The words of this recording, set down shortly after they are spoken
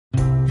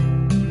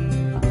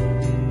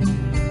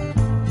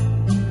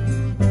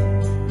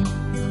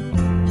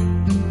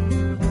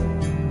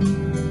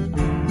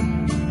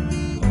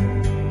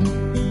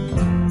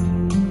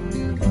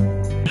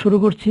শুরু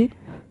করছি।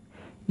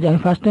 যে আমি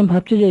ফার্স্ট টাইম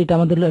ভাবছি যে এটা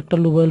আমাদের একটা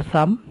লুব অয়েল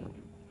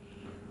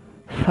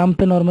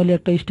সাম্পে নর্মালি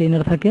একটা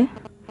স্টেইনার থাকে,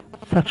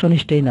 সাকশন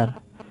স্টেইনার।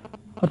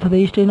 অর্থাৎ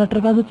এই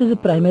স্টেইনারটার কাজ হচ্ছে যে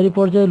প্রাইমারি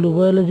পর্যায়ে লুব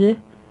অয়েলে যে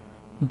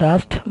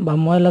ডাস্ট বা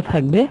ময়লা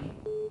থাকবে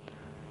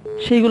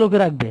সেইগুলোকে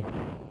রাখবে।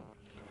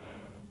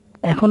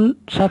 এখন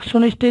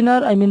সাকশন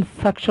স্টেইনার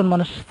সাকশন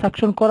মানে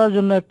সাকশন করার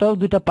জন্য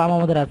দুইটা পাম্প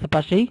আমাদের আছে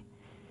পাশেই।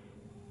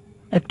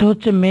 একটা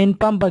হচ্ছে মেইন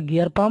পাম্প বা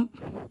গিয়ার পাম্প,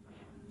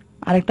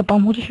 আর একটা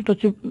পাম্প হচ্ছে সেটা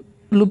হচ্ছে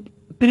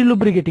প্রি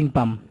লুব্রিকেটিং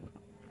পাম্প।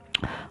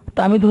 তা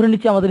আমি ধরে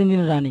নিচ্ছি আমাদের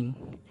ইঞ্জিন রানিং,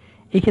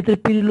 এই ক্ষেত্রে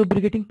প্রি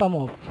লুব্রিকেটিং পাম্প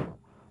অফ,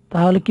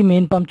 তাহলে কি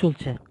মেইন পাম্প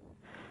চলছে?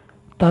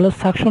 তাহলে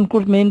সাকশন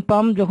মেইন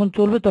পাম্প যখন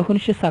চলবে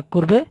তখনই সে সাক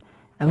করবে,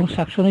 এবং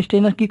সাকশন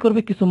স্টেইনার কি করবে,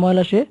 কিছু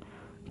ময়লা সে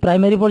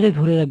প্রাইমারি পর্যায়ে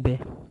ধরে রাখবে।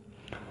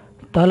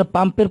 তাহলে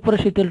পাম্পের পরে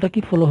সেই তেলটা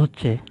কি ফ্লো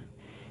হচ্ছে,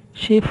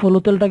 সেই ফ্লো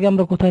তেলটাকে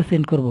আমরা কোথায়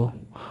সেন্ড করব?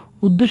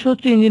 উদ্দেশ্য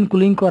হচ্ছে ইঞ্জিন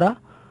কুলিং করা,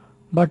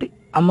 বাট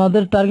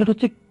আমাদের টার্গেট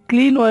হচ্ছে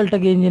ক্লিন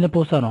অয়েলটাকে ইঞ্জিনে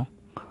পৌঁছানো।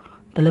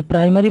 তাহলে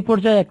প্রাইমারি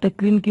পর্যায়ে একটা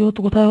ক্লিন কি হতো,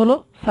 কোথায় হলো?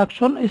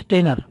 সাকশন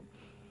স্টেইনার,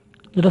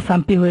 যেটা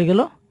সাম্পি হয়ে গেল।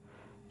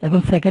 এখন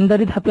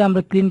সেকেন্ডারি ধাপে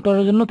আমরা ক্লিন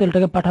করার জন্য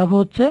তেলটাকে পাঠাবো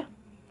হচ্ছে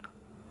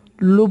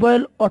lube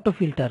oil auto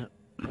filter.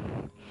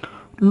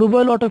 Lube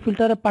oil auto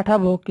ফিল্টারে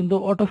পাঠাবো, কিন্তু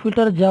অটো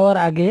ফিল্টারে যাওয়ার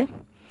আগে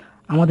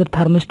আমাদের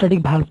থার্মোস্ট্যাটিক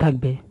ভালভ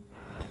থাকবে।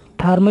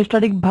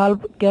 থার্মোস্ট্যাটিক ভালভ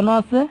কেন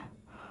আছে?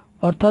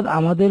 অর্থাৎ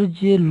আমাদের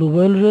যে লুব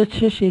অয়েল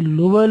রয়েছে সেই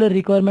লুব অয়েলের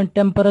রিকোয়ারমেন্ট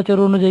টেম্পারেচার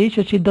অনুযায়ী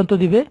সে সিদ্ধান্ত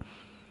দিবে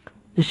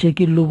যে সে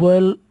কি লুব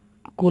অয়েল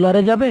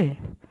কুলারে যাবে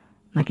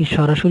নাকি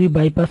সরাসরি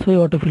বাইপাস হয়ে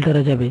অটো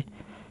ফিল্টারে যাবে।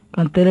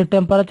 কারণ তেলের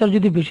টেম্পারেচার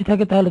যদি বেশি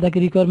থাকে তাহলে তাকে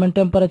রিকোয়ারমেন্ট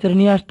টেম্পারেচারে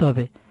নিয়ে আসতে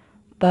হবে,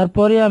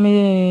 তারপরে আমি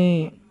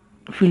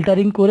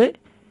ফিল্টারিং করে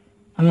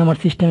আমি আমার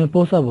সিস্টেমে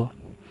পৌঁছাবো।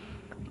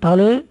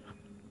 তাহলে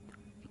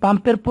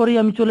পাম্পের পরেই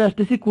আমি চলে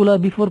আসতেছি কুলার,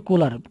 বিফোর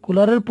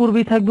কুলারের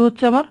পূর্বেই থাকবে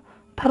হচ্ছে আমার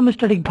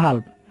থার্মোস্ট্যাটিক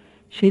ভালভ।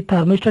 সেই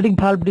থার্মোস্ট্যাটিক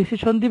ভালভ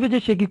ডিসিশন দিবে যে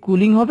সে কি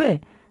কুলিং হবে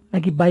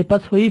নাকি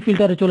বাইপাস হয়েই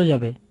ফিল্টারে চলে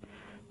যাবে।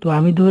 তো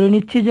আমি ধরে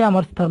নিচ্ছি যে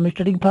আমার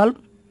থার্মোস্ট্যাটিক ভালভ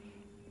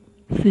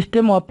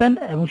সিস্টেম ওপেন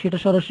এবং সেটা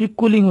সরাসরি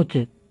কুলিং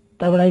হচ্ছে।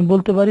 তারপর আমি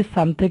বলতে পারি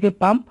সাম থেকে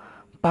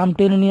পাম্প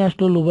টেনে নিয়ে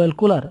আসলো লুব অয়েল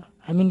কুলার,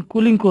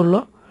 কুলিং করলো।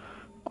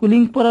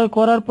 কুলিং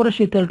করার পরে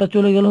সেই তেলটা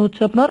চলে গেল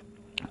হচ্ছে আপনার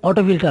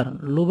auto filter,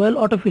 lube oil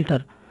auto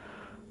filter.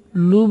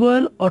 Lube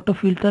oil auto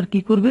filter কি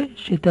করবে,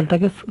 সেই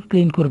তেলটাকে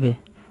ক্লিন করবে।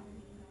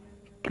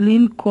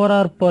 ক্লিন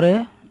করার পরে,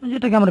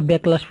 যেটাকে আমরা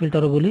ব্যাকলাশ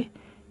ফিল্টারও বলি,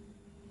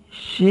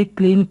 সে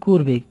ক্লিন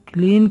করবে।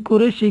 ক্লিন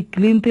করে সেই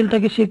ক্লিন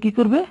তেলটাকে সে কি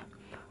করবে,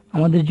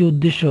 আমাদের যে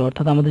উদ্দেশ্য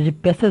অর্থাৎ আমাদের যে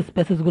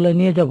প্যাসেজগুলো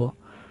নিয়ে যাব।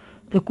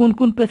 তো কোন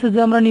কোন প্যাসেজে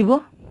আমরা নিব?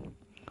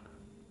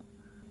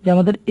 যে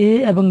আমাদের এ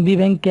এবং বি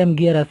ব্যাংক ক্যাম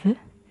গিয়ার আছে,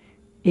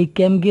 এই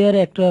ক্যাম গিয়ারে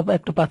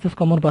একটা প্যাসেজ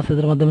কমন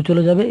প্যাসেজের মাধ্যমে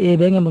চলে যাবে এ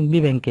ব্যাংক এবং বি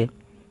ব্যাংকে।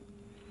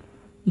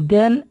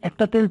 দেন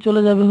একটা তেল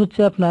চলে যাবে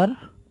হচ্ছে আপনার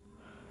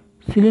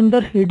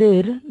সিলিন্ডার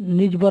হেডের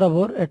নিচ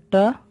বরাবর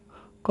একটা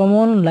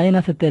কমন লাইন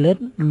আছে তেলের,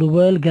 লুব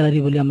অয়েল গ্যালারি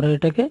বলি আমরা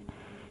এটাকে,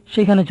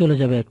 সেখানে চলে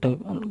যাবে একটা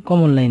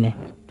কমন লাইনে।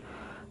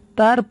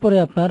 তারপরে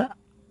আপনার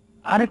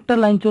আরেকটা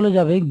লাইন চলে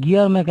যাবে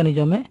গিয়ার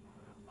মেকানিজমে,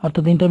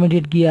 অর্থাৎ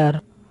ইন্টারমিডিয়েট গিয়ার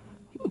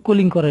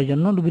কুলিং করার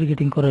জন্য,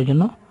 লুব্রিকেটিং করার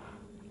জন্য।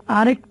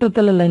 আরেকটা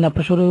তেলের লাইন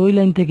আপনার সরে ওই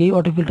লাইন থেকেই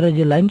অটো ফিল্টারের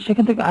যে লাইন,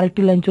 সেখান থেকে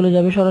আরেকটি লাইন চলে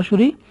যাবে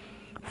সরাসরি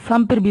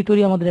সাম্পের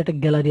ভিতরেই আমাদের একটা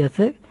গ্যালারি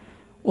আছে,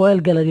 অয়েল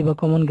গ্যালারি বা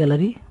কমন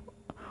গ্যালারি,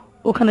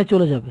 ওখানে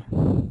চলে যাবে।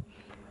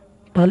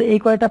 তাহলে এই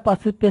কয়টা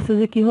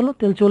প্যাসেজে কি হলো,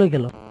 তেল চলে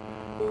গেল।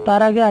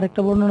 তার আগে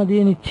আরেকটা বর্ণনা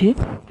দিয়ে নিচ্ছি,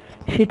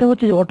 সেটা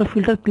হচ্ছে যে অটো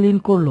ফিল্টার ক্লিন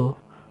করলো,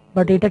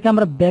 বাট এটাকে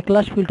আমরা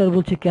ব্যাকলাশ ফিল্টার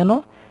বলছি। কেন?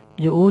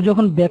 যে ও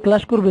যখন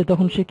ব্যাকলাশ করবে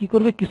তখন সে কি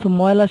করবে, কিছু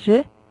ময়লা সে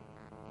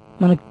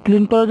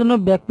ক্লিন করার জন্য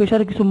ব্যাক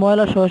প্রেশারে কিছু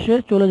ময়লা সহ সে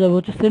চলে যাবে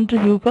হচ্ছে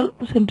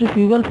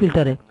সেন্ট্রিফিউগাল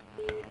ফিল্টারে।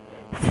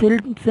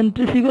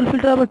 সেন্ট্রিফিউগাল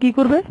ফিল্টার আবার কি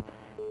করবে,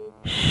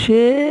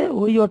 সে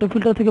ওই অটো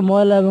ফিল্টার থেকে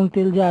ময়লা এবং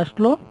তেল যে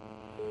আসলো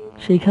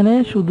সেইখানে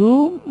শুধু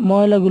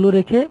ময়লাগুলো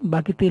রেখে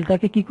বাকি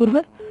তেলটাকে কি করবে,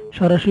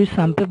 সরাসরি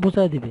সাম্পে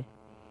পৌঁছায় দিবে।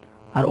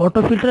 আর অটো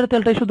ফিল্টারের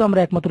তেলটাই শুধু আমরা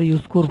একমাত্র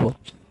ইউজ করব।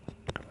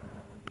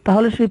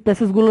 তাহলে সেই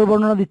প্যাসেজগুলোর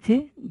বর্ণনা দিচ্ছি,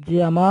 যে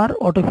আমার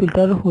অটো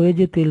ফিল্টার হয়ে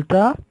যে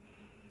তেলটা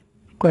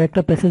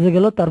কয়েকটা প্যাসেজে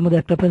গেল, তার মধ্যে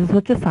একটা প্যাসেজ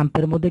হচ্ছে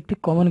সাম্পের মধ্যে একটি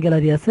কমন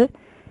গ্যালারি আছে,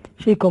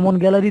 সেই কমন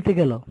গ্যালারিতে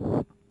গেল।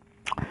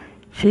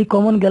 সেই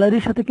কমন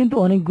গ্যালারির সাথে কিন্তু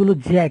অনেকগুলো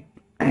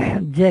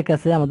জ্যাক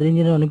আছে, আমাদের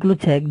ইঞ্জিনের অনেকগুলো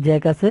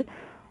জ্যাক আছে,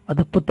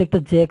 অর্থাৎ প্রত্যেকটা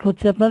জ্যাক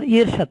হচ্ছে আপনার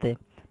ইয়ের সাথে,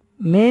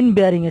 মেইন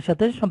বেয়ারিং এর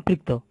সাথে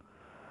সম্পৃক্ত।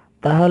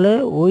 তাহলে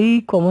ওই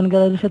কমন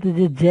গ্যালারির সাথে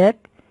যে জ্যাক,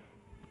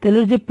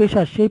 তেলের যে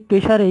প্রেশার, সেই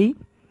প্রেশারেই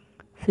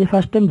সে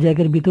ফার্স্ট টাইম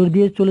জ্যাকের ভিতর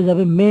দিয়ে চলে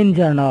যাবে মেইন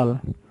জার্নাল,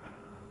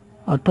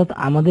 অর্থাৎ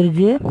আমাদের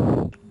যে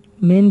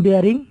মেইন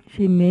বেয়ারিং,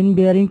 সেই মেইন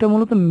বেয়ারিংটা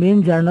মূলত মেইন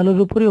জার্নালের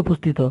উপরেই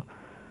অবস্থিত।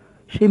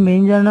 সেই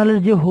মেইন জার্নালের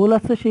যে হোল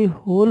আছে, সেই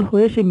হোল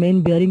হয়ে সেই মেইন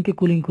বেয়ারিংকে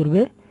কুলিং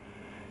করবে,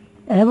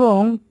 এবং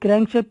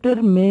ক্র্যাঙ্কশ্যাফটের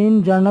মেইন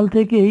জার্নাল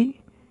থেকেই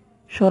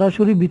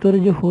সরাসরি ভিতরে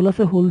যে হোল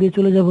আছে, হোল দিয়ে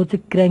চলে যাবে হচ্ছে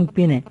ক্র্যাঙ্ক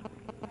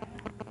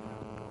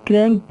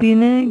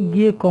পিনে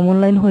গিয়ে কমন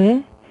লাইন হয়ে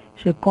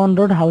সে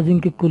কনরড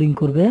হাউজিংকে কুলিং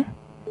করবে,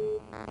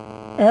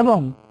 এবং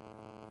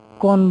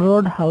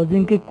কনরড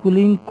হাউজিংকে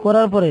কুলিং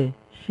করার পরে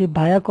সে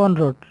ভায়া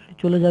কনরড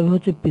চলে যাবে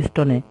হচ্ছে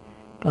পিস্টনে,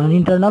 কারণ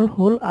ইন্টারনাল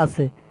হোল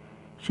আছে।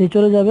 সে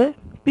চলে যাবে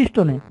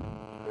পিস্টনে,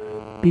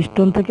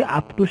 পিস্টন থেকে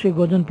up to say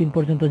Gajan pin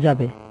পর্যন্ত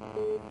যাবে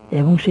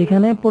এবং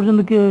সেখানে পর্যন্ত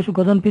কি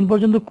গজন পিন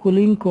পর্যন্ত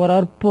কুলিং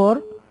করার পর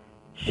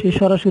সে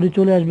সরাসরি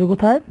চলে আসবে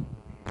কোথায়,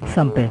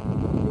 সাম্পে।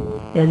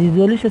 অ্যাজ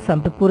ইউজুয়ালি সে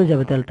সাম্পে পড়ে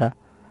যাবে তেলটা।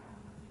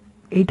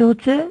 এইটা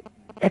হচ্ছে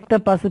একটা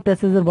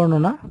প্যাসেজের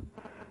বর্ণনা।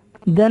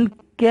 দেন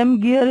ক্যাম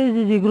গিয়ারে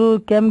যেগুলো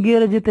ক্যাম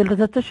গিয়ারে যে তেলটা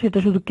যাচ্ছে সেটা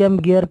শুধু ক্যাম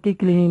গিয়ারকে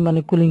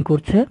কুলিং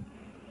করছে।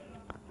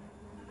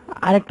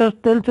 আরেকটা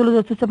তেল চলে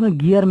যাচ্ছে হচ্ছে আপনার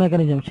গিয়ার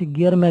মেকানিজম, সেই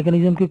গিয়ার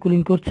মেকানিজমকে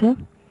কুলিং করছে।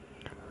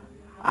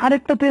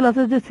 আরেকটা তেল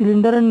আছে যে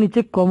সিলিন্ডারের নিচে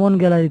কমন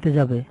গ্যালারিতে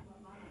যাবে।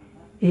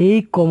 এই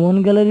কমন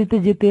গ্যালারিতে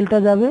যে তেলটা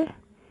যাবে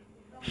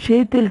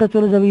সেই তেলটা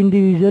চলে যাবে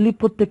ইন্ডিভিজুয়ালি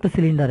প্রত্যেকটা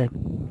সিলিন্ডারে।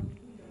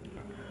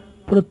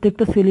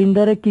 প্রত্যেকটা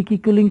সিলিন্ডারে কি কি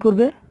কুলিং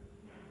করবে,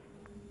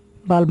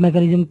 বাল্ব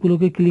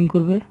মেকানিজমগুলোকে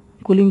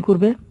কুলিং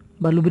করবে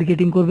বা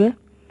লুব্রিকেটিং করবে,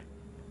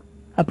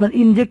 আপনার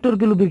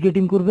ইনজেক্টরকে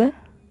লুব্রিকেটিং করবে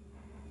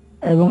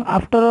এবং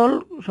আফটার অল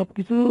সব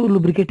কিছু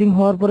লুব্রিকেটিং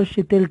হওয়ার পরে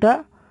সে তেলটা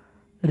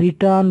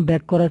রিটার্ন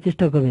ব্যাক করার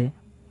চেষ্টা করবে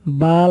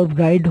বাল্ব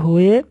গাইড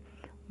হয়ে,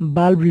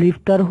 বাল্ব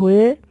লিফটার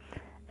হয়ে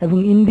এবং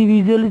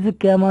ইন্ডিভিজুয়ালি যে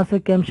ক্যাম আছে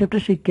ক্যামশ্যাফটে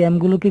সেই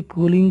ক্যামগুলোকে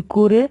কুলিং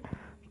করে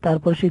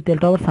তারপর সেই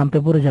তেলটা আবার সাম্পে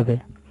পড়ে যাবে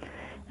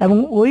এবং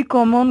ওই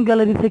কমন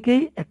গ্যালারি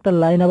থেকেই একটা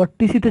লাইন আবার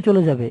টিসিতে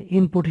চলে যাবে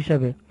ইনপুট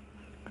হিসাবে।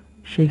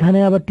 সেখানে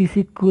আবার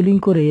টিসি কুলিং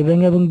করে এ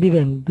ব্যাংক এবং বি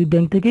ব্যাংক, দুই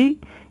ব্যাংক থেকেই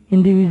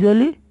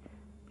ইন্ডিভিজুয়ালি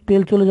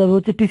তেল চলে যাবে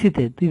হচ্ছে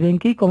টিসিতে। দুই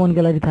ব্যাংকেই কমন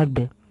গ্যালারি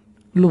থাকবে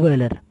লুব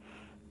অয়েলের।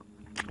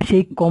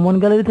 সেই কমন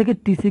গ্যালারি থেকে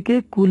টিসিকে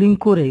কুলিং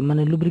করে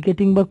মানে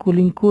লুব্রিকেটিং বা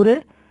কুলিং করে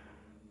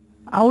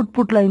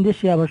আউটপুট লাইন দিয়ে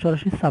সে আবার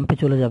সরাসরি সাম্পে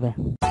চলে যাবে।